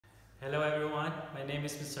Hello everyone, my name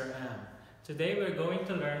is Mr. M. Today we're going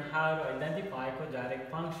to learn how to identify quadratic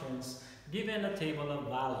functions given a table of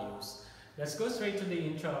values. Let's go straight to the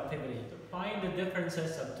intro activity. To find the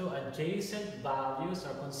differences of two adjacent values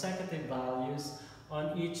or consecutive values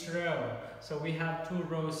on each row. So we have two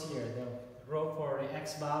rows here, the row for the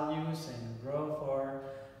x values and row for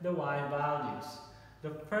the y values. The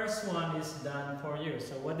first one is done for you.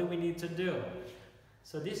 So what do we need to do?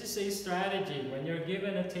 So this is a strategy. When you're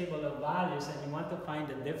given a table of values and you want to find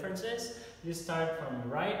the differences, you start from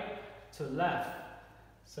right to left.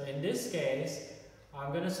 So in this case,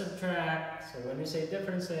 I'm going to subtract. So when you say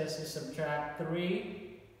differences, you subtract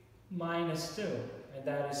 3 minus 2, and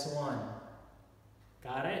that is 1.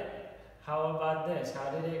 Got it? How about this? How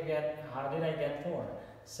did I get 4?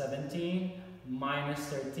 17 minus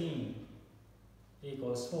 13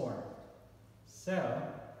 equals 4. So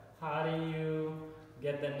how do you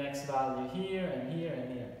get the next value here and here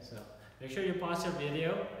and here? So make sure you pause your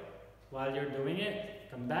video while you're doing it.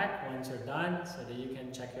 Come back once you're done so that you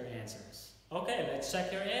can check your answers. Okay, let's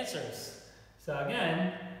check your answers. So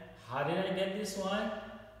again, how did I get this one?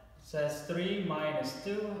 It says 3 minus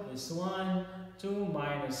 2 is 1. 2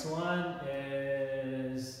 minus 1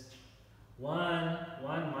 is 1.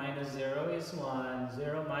 1 minus 0 is 1.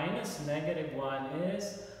 0 minus negative 1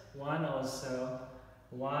 is 1 also.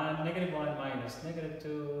 1, negative 1 minus negative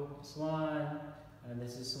 2 is 1, and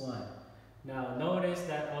this is 1. Now notice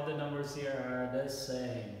that all the numbers here are the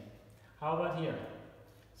same. How about here?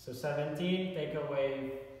 So 17 take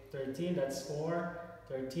away 13, that's 4.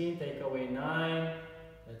 13 take away 9,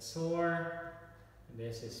 that's 4. And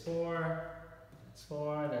this is 4, that's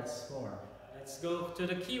 4, that's 4. Let's go to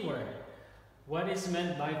the keyword. What is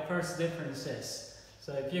meant by first differences?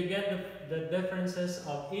 So if you get the differences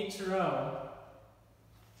of each row,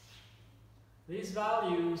 these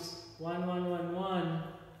values, 1, 1, 1, 1,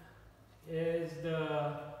 is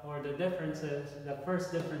the differences, the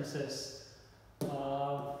first differences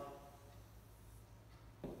of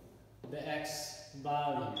the x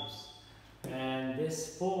values. And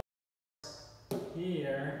this 4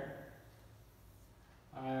 here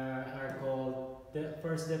are called the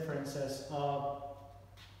first differences of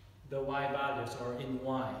the y values, or in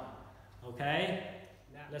y. Okay?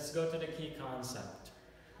 Now let's go to the key concept.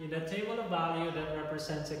 In a table of value that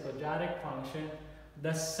represents a quadratic function,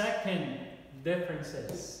 the second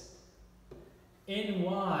differences in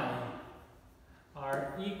y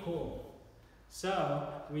are equal.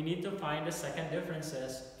 So we need to find the second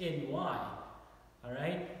differences in y.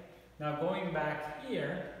 Alright? Now going back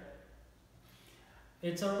here,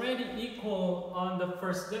 it's already equal on the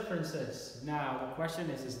first differences. Now the question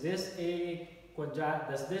is this a quadratic?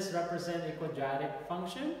 Does this represent a quadratic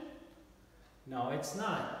function? No, it's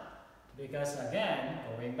not. Because again,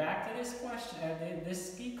 going back to this question,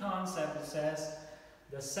 this key concept, it says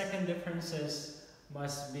the second differences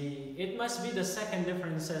must be the second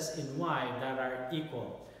differences in y that are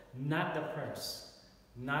equal, not the first,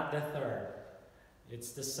 not the third.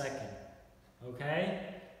 It's the second. Okay?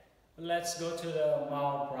 Let's go to the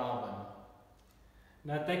model problem.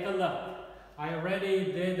 Now take a look. I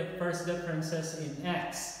already did the first differences in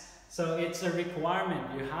x. So it's a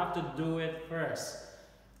requirement. You have to do it first.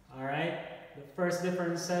 Alright? The first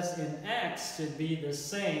differences in x should be the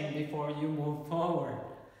same before you move forward.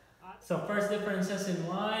 So first differences in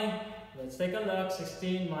y, let's take a look.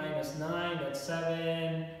 16 minus 9, that's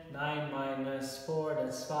 7. 9 minus 4,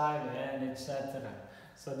 that's 5, and etc.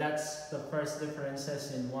 So that's the first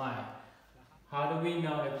differences in y. How do we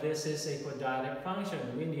know if this is a quadratic function?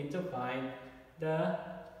 We need to find the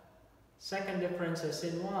second differences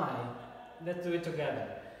in y. Let's do it together.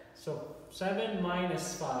 So 7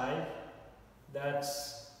 minus 5,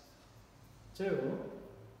 that's 2.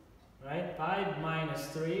 Right? 5 minus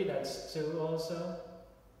 3, that's 2 also.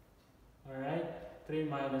 Alright? 3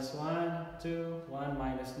 minus 1, 2. 1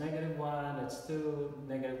 minus negative 1, that's 2.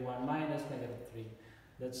 Negative 1 minus negative 3,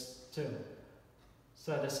 that's 2.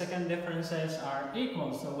 So the second differences are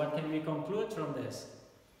equal. So what can we conclude from this?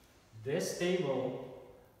 This table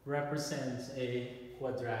represents a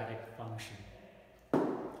quadratic function.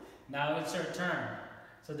 Now it's your turn.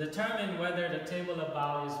 So determine whether the table of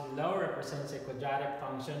values below represents a quadratic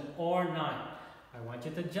function or not. I want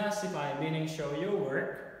you to justify, meaning show your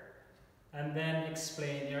work, and then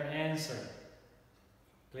explain your answer.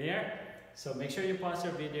 Clear? So make sure you pause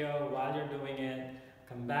your video while you're doing it.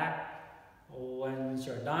 Come back once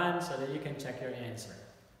you're done so that you can check your answer.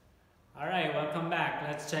 Alright, welcome back.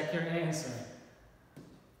 Let's check your answer.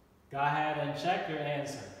 Go ahead and check your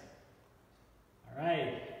answer.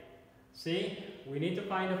 Alright. See, we need to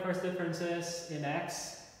find the first differences in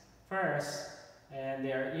x first, and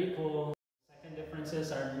they are equal. Second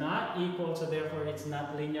differences are not equal, so therefore it's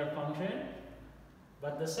not linear function.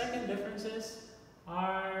 But the second differences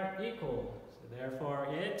are equal, so therefore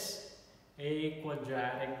it's a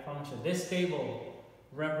quadratic function. This table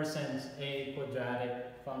represents a quadratic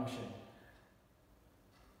function.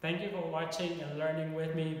 Thank you for watching and learning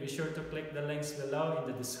with me. Be sure to click the links below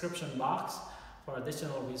in the description box for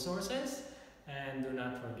additional resources. And do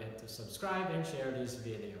not forget to subscribe and share this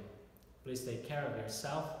video. Please take care of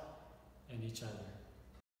yourself and each other.